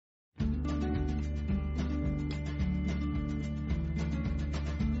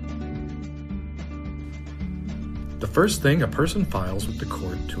The first thing a person files with the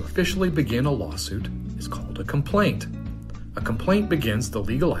court to officially begin a lawsuit is called a complaint. A complaint begins the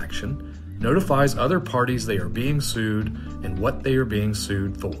legal action, notifies other parties they are being sued, and what they are being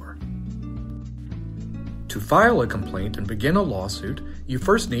sued for. To file a complaint and begin a lawsuit, you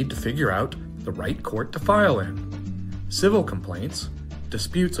first need to figure out the right court to file in. Civil complaints,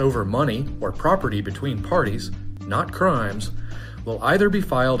 disputes over money or property between parties, not crimes, will either be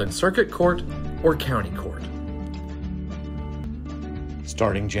filed in circuit court or county court.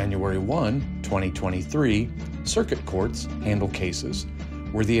 Starting January 1, 2023, circuit courts handle cases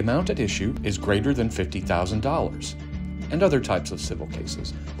where the amount at issue is greater than $50,000, and other types of civil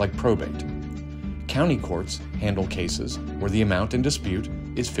cases, like probate. County courts handle cases where the amount in dispute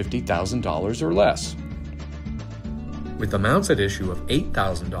is $50,000 or less. With amounts at issue of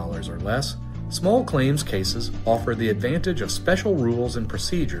 $8,000 or less, small claims cases offer the advantage of special rules and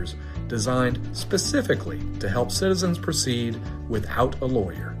procedures designed specifically to help citizens proceed without a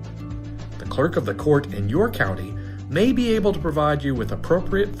lawyer. The clerk of the court in your county may be able to provide you with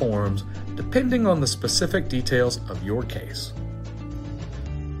appropriate forms depending on the specific details of your case.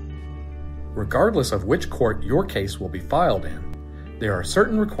 Regardless of which court your case will be filed in, there are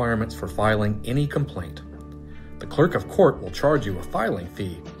certain requirements for filing any complaint. The clerk of court will charge you a filing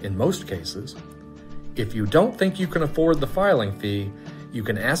fee in most cases. If you don't think you can afford the filing fee, you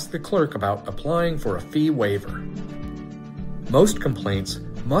can ask the clerk about applying for a fee waiver. Most complaints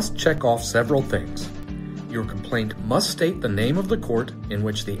must check off several things. Your complaint must state the name of the court in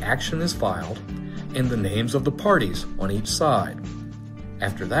which the action is filed and the names of the parties on each side.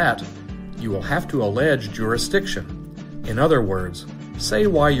 After that, you will have to allege jurisdiction. In other words, say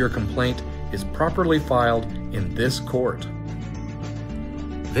why your complaint is properly filed in this court.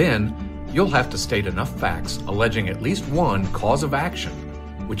 Then, you'll have to state enough facts alleging at least one cause of action,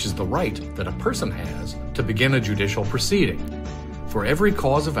 which is the right that a person has to begin a judicial proceeding. For every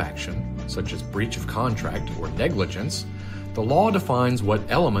cause of action, such as breach of contract or negligence, the law defines what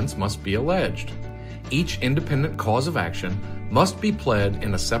elements must be alleged. Each independent cause of action must be pled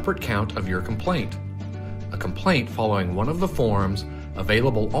in a separate count of your complaint. A complaint following one of the forms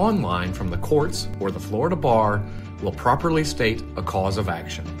available online from the courts or the Florida Bar will properly state a cause of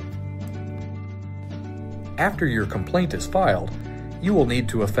action. After your complaint is filed, you will need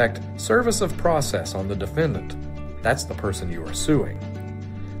to effect service of process on the defendant. That's the person you are suing.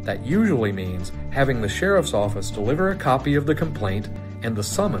 That usually means having the sheriff's office deliver a copy of the complaint and the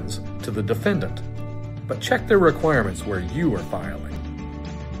summons to the defendant. But check their requirements where you are filing.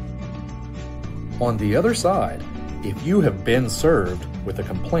 On the other side, if you have been served with a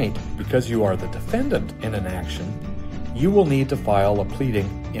complaint because you are the defendant in an action, you will need to file a pleading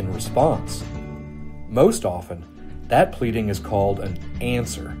in response. Most often, that pleading is called an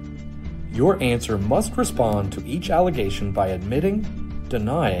answer. Your answer must respond to each allegation by admitting,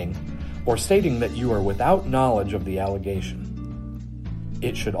 denying, or stating that you are without knowledge of the allegation.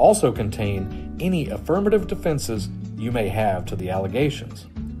 It should also contain any affirmative defenses you may have to the allegations.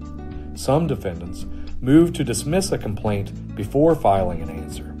 Some defendants move to dismiss a complaint before filing an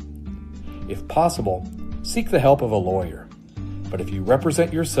answer. If possible, seek the help of a lawyer. But if you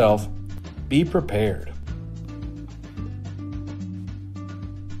represent yourself, be prepared.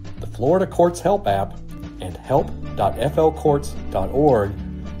 The Florida Courts Help app and help.flcourts.org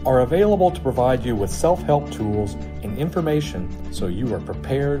are available to provide you with self-help tools and information so you are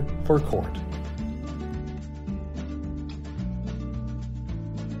prepared for court.